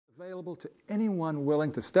available to anyone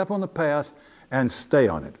willing to step on the path and stay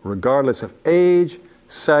on it, regardless of age,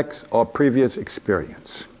 sex, or previous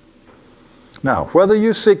experience. Now, whether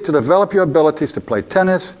you seek to develop your abilities to play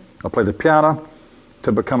tennis or play the piano,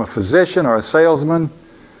 to become a physician or a salesman,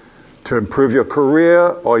 to improve your career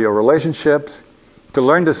or your relationships, to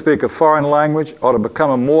learn to speak a foreign language, or to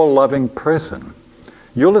become a more loving person,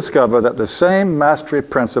 you'll discover that the same mastery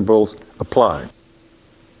principles apply.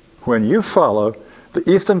 When you follow the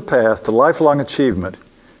Eastern path to lifelong achievement,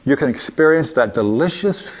 you can experience that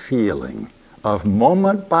delicious feeling of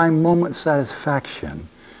moment-by-moment satisfaction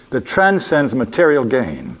that transcends material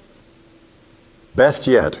gain. Best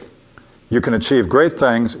yet, you can achieve great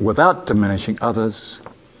things without diminishing others,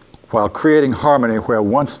 while creating harmony where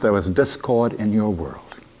once there was discord in your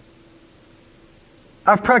world.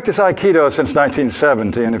 I've practiced Aikido since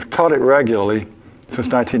 1970 and have taught it regularly since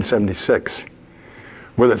 1976.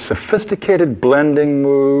 With its sophisticated blending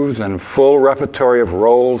moves and full repertory of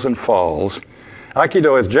rolls and falls,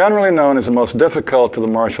 Aikido is generally known as the most difficult of the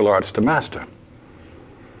martial arts to master.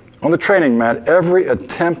 On the training mat, every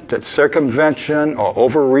attempt at circumvention or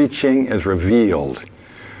overreaching is revealed.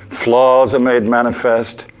 Flaws are made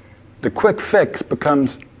manifest. The quick fix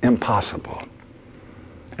becomes impossible.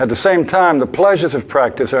 At the same time, the pleasures of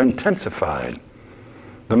practice are intensified.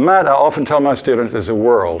 The mat, I often tell my students, is a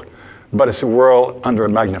world, but it's a world under a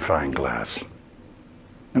magnifying glass.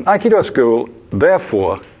 An Aikido school,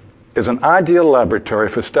 therefore, is an ideal laboratory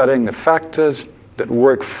for studying the factors that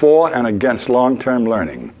work for and against long-term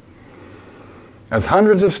learning. As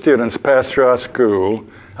hundreds of students pass through our school,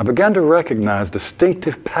 I began to recognize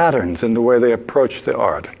distinctive patterns in the way they approach the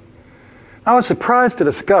art. I was surprised to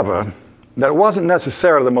discover that it wasn't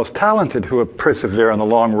necessarily the most talented who would persevere on the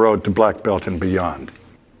long road to black belt and beyond.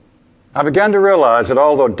 I began to realize that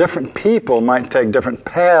although different people might take different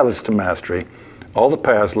paths to mastery, all the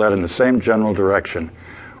paths led in the same general direction,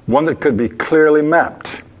 one that could be clearly mapped.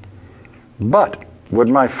 But would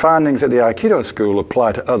my findings at the Aikido school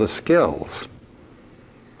apply to other skills?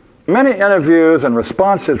 Many interviews and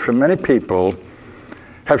responses from many people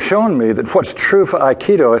have shown me that what's true for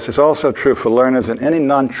Aikidoists is also true for learners in any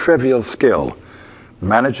non-trivial skill.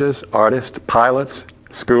 Managers, artists, pilots,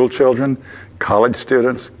 school children, college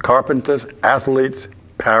students, carpenters, athletes,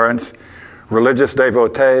 parents, religious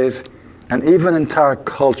devotees, and even entire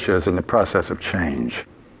cultures in the process of change.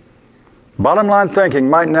 Bottom line thinking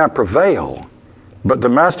might now prevail, but the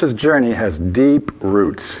master's journey has deep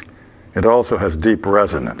roots. It also has deep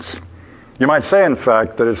resonance. You might say, in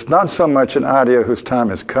fact, that it's not so much an idea whose time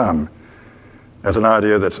has come as an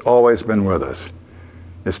idea that's always been with us.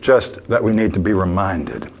 It's just that we need to be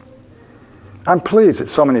reminded. I'm pleased that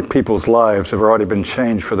so many people's lives have already been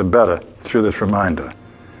changed for the better through this reminder.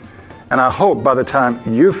 And I hope by the time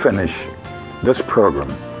you finish this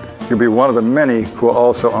program, you'll be one of the many who are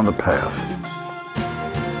also on the path.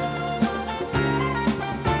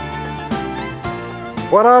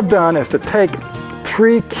 What I've done is to take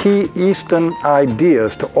 3 key Eastern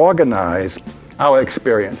ideas to organize our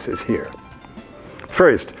experiences here.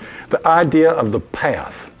 First, the idea of the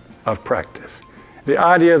path of practice. The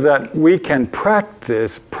idea that we can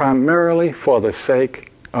practice primarily for the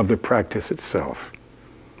sake of the practice itself,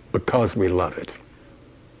 because we love it.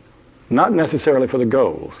 Not necessarily for the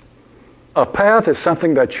goals. A path is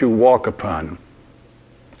something that you walk upon.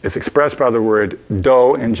 It's expressed by the word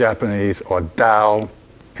do in Japanese or Dao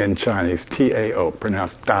in Chinese, T-A-O,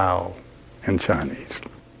 pronounced Dao in Chinese.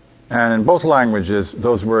 And in both languages,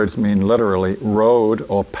 those words mean literally road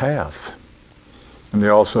or path. And they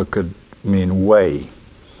also could mean way.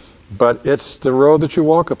 But it's the road that you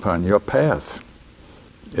walk upon, your path.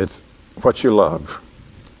 It's what you love,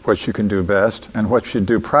 what you can do best, and what you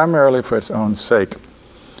do primarily for its own sake,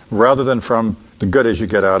 rather than from the goodies you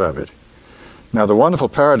get out of it. Now, the wonderful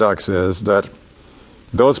paradox is that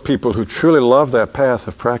those people who truly love their path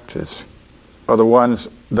of practice are the ones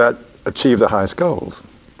that achieve the highest goals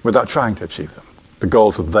without trying to achieve them. The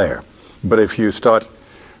goals are there. But if you start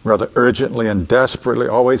rather urgently and desperately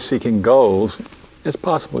always seeking goals, it's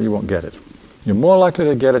possible you won't get it. You're more likely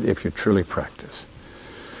to get it if you truly practice.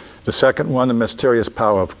 The second one, the mysterious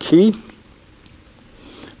power of ki.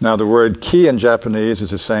 Now, the word ki in Japanese is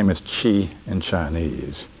the same as chi in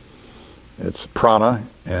Chinese. It's prana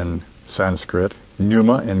in Sanskrit,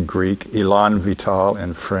 pneuma in Greek, elan vital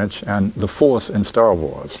in French, and the force in Star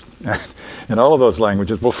Wars. In all of those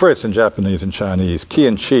languages, well, first in Japanese and Chinese, ki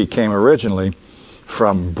and chi came originally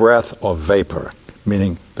from breath or vapor,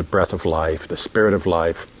 meaning the breath of life, the spirit of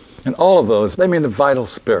life. And all of those, they mean the vital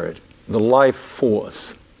spirit, the life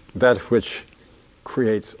force, that which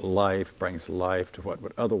creates life, brings life to what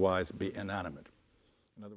would otherwise be inanimate.